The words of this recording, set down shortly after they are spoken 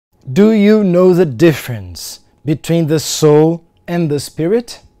Do you know the difference between the soul and the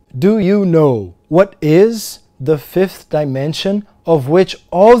spirit? Do you know what is the fifth dimension of which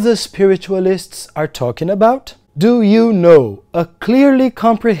all the spiritualists are talking about? Do you know a clearly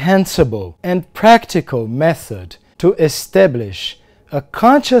comprehensible and practical method to establish a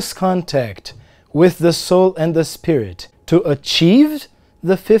conscious contact with the soul and the spirit to achieve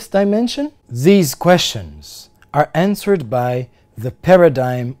the fifth dimension? These questions are answered by The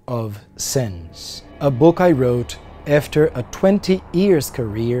Paradigm of Sense, a book I wrote after a 20 years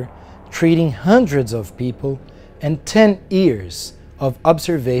career treating hundreds of people and 10 years of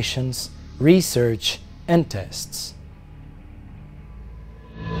observations, research, and tests.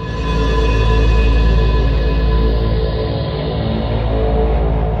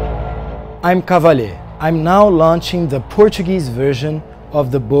 I'm Cavalher. I'm now launching the Portuguese version of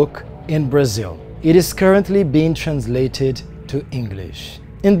the book in Brazil. It is currently being translated to English.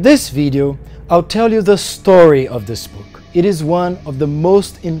 In this video, I'll tell you the story of this book. It is one of the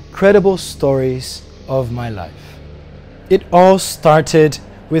most incredible stories of my life. It all started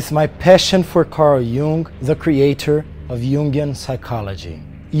with my passion for Carl Jung, the creator of Jungian Psychology.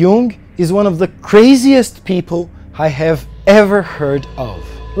 Jung is one of the craziest people I have ever heard of.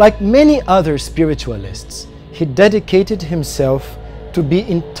 Like many other spiritualists, he dedicated himself to be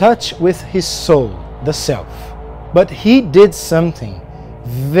in touch with his soul, the self. But he did something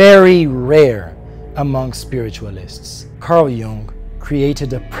very rare among spiritualists. Carl Jung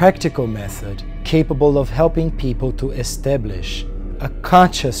created a practical method capable of helping people to establish a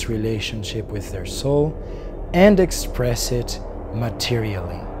conscious relationship with their soul and express it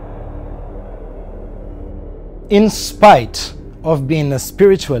materially. In spite of being a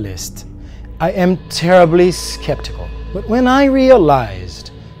spiritualist, I am terribly skeptical. But when I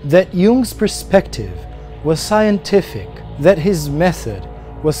realized that Jung's perspective was scientific, that his method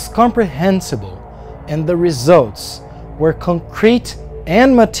was comprehensible, and the results were concrete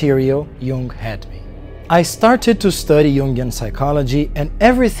and material, Jung had me. I started to study Jungian psychology and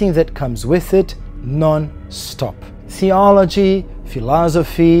everything that comes with it non-stop. Theology,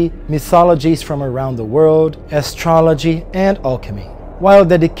 philosophy, mythologies from around the world, astrology, and alchemy. While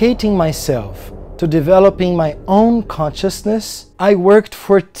dedicating myself to developing my own consciousness, I worked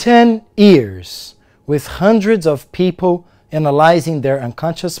for 10 years with hundreds of people analyzing their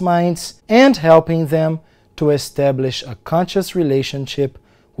unconscious minds and helping them to establish a conscious relationship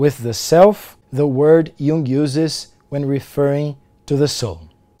with the self, the word Jung uses when referring to the soul.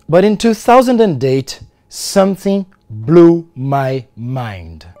 But in 2008, something blew my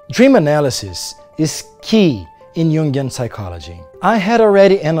mind. Dream analysis is key in Jungian psychology. I had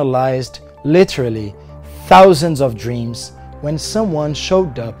already analyzed literally thousands of dreams when someone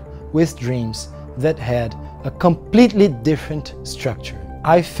showed up with dreams that had a completely different structure.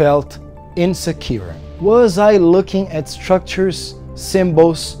 I felt insecure. Was I looking at structures,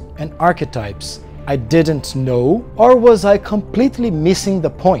 symbols, and archetypes I didn't know, or was I completely missing the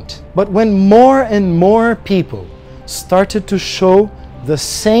point? But when more and more people started to show the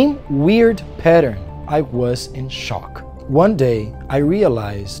same weird pattern, I was in shock. One day, I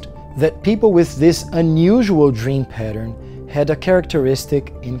realized that people with this unusual dream pattern had a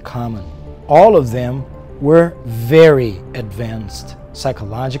characteristic in common. All of them were very advanced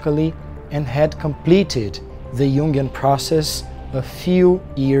psychologically and had completed the Jungian process a few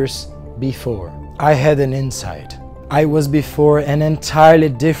years before. I had an insight. I was before an entirely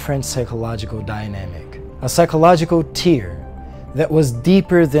different psychological dynamic, a psychological tier that was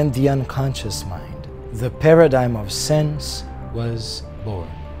deeper than the unconscious mind. The paradigm of sense was born.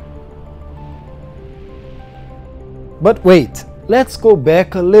 But wait, let's go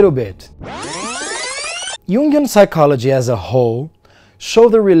back a little bit. Jungian psychology as a whole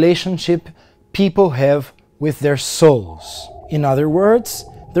shows the relationship people have with their souls. In other words,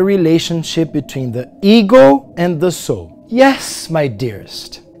 the relationship between the ego and the soul. Yes, my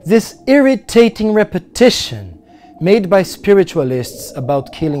dearest, this irritating repetition made by spiritualists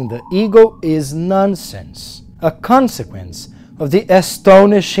about killing the ego is nonsense, a consequence of the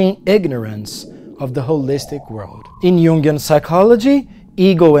astonishing ignorance of the holistic world. In Jungian psychology,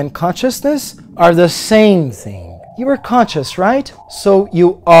 ego and consciousness are the same thing. You are conscious, right? So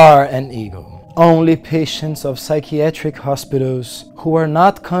you are an ego. Only patients of psychiatric hospitals who are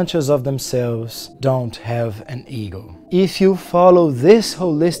not conscious of themselves don't have an ego. If you follow this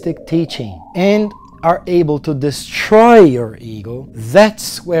holistic teaching and are able to destroy your ego,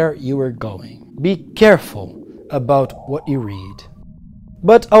 that's where you are going. Be careful about what you read.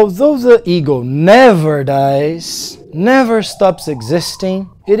 But although the ego never dies, never stops existing,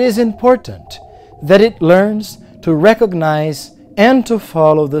 it is important that it learns to recognize and to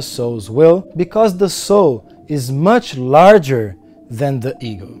follow the soul's will, because the soul is much larger than the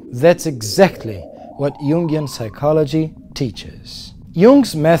ego. That's exactly what Jungian psychology teaches.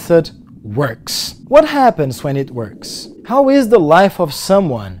 Jung's method works. What happens when it works? How is the life of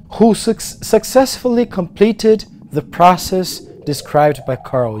someone who successfully completed the process described by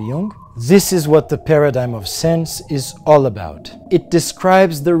Carl Jung? This is what the paradigm of sense is all about. It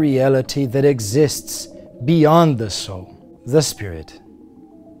describes the reality that exists beyond the soul, the spirit.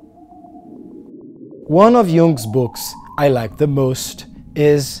 One of Jung's books I like the most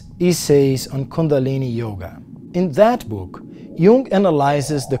is Essays on Kundalini Yoga. In that book, Jung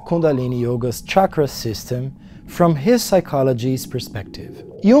analyzes the Kundalini Yoga's chakra system from his psychology's perspective.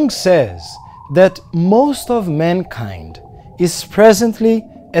 Jung says that most of mankind is presently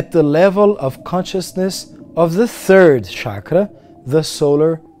at the level of consciousness of the third chakra, the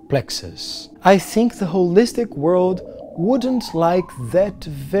solar plexus. I think the holistic world wouldn't like that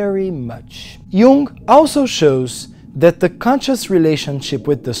very much. Jung also shows that the conscious relationship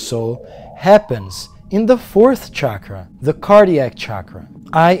with the soul happens in the fourth chakra, the cardiac chakra.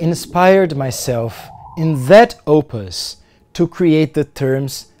 I inspired myself in that opus to create the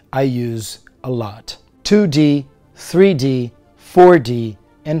terms I use a lot: 2D, 3D, 4D,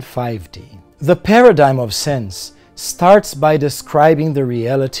 and 5D. The paradigm of sense starts by describing the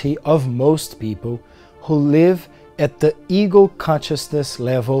reality of most people who live at the ego consciousness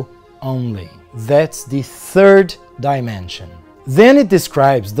level only. That's the third dimension. Then it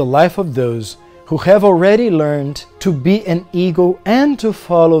describes the life of those who have already learned to be an ego and to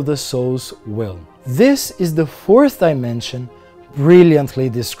follow the soul's will. This is the fourth dimension, brilliantly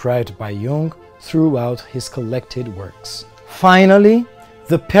described by Jung throughout his collected works. Finally,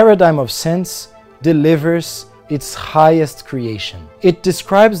 the paradigm of sense delivers its highest creation. It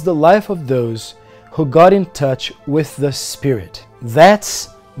describes the life of those who got in touch with the spirit. That's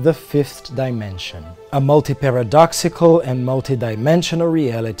the fifth dimension, a multi-paradoxical and multi-dimensional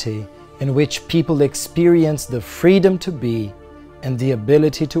reality in which people experience the freedom to be and the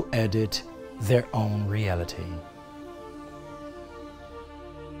ability to edit their own reality.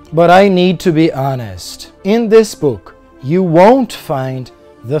 But I need to be honest. In this book, you won't find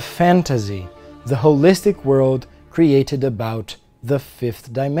the fantasy, the holistic world created about the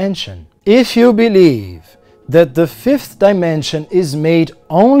fifth dimension. If you believe that the fifth dimension is made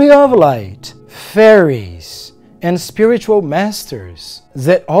only of light, fairies, and spiritual masters,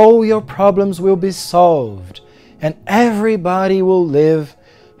 that all your problems will be solved and everybody will live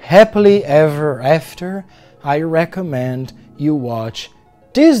happily ever after, I recommend you watch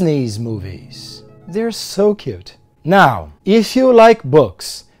Disney's movies. They're so cute. Now, if you like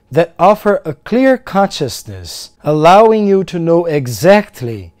books that offer a clear consciousness, allowing you to know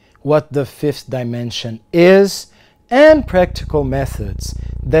exactly what the fifth dimension is, and practical methods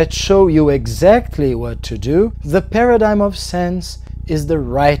that show you exactly what to do, the Paradigm of Sense is the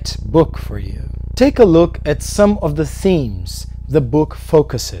right book for you. Take a look at some of the themes the book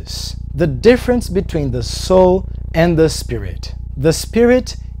focuses. The difference between the soul and the spirit. The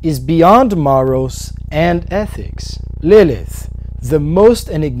spirit is beyond morals and ethics. Lilith, the most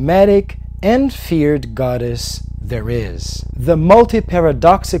enigmatic and feared goddess there is. The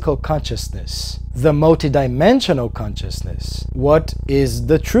multi-paradoxical consciousness. The multidimensional consciousness. What is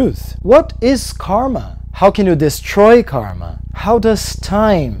the truth? What is karma? How can you destroy karma? How does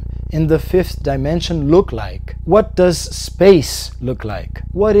time in the fifth dimension look like? What does space look like?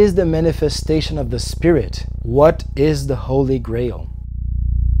 What is the manifestation of the spirit? What is the Holy Grail?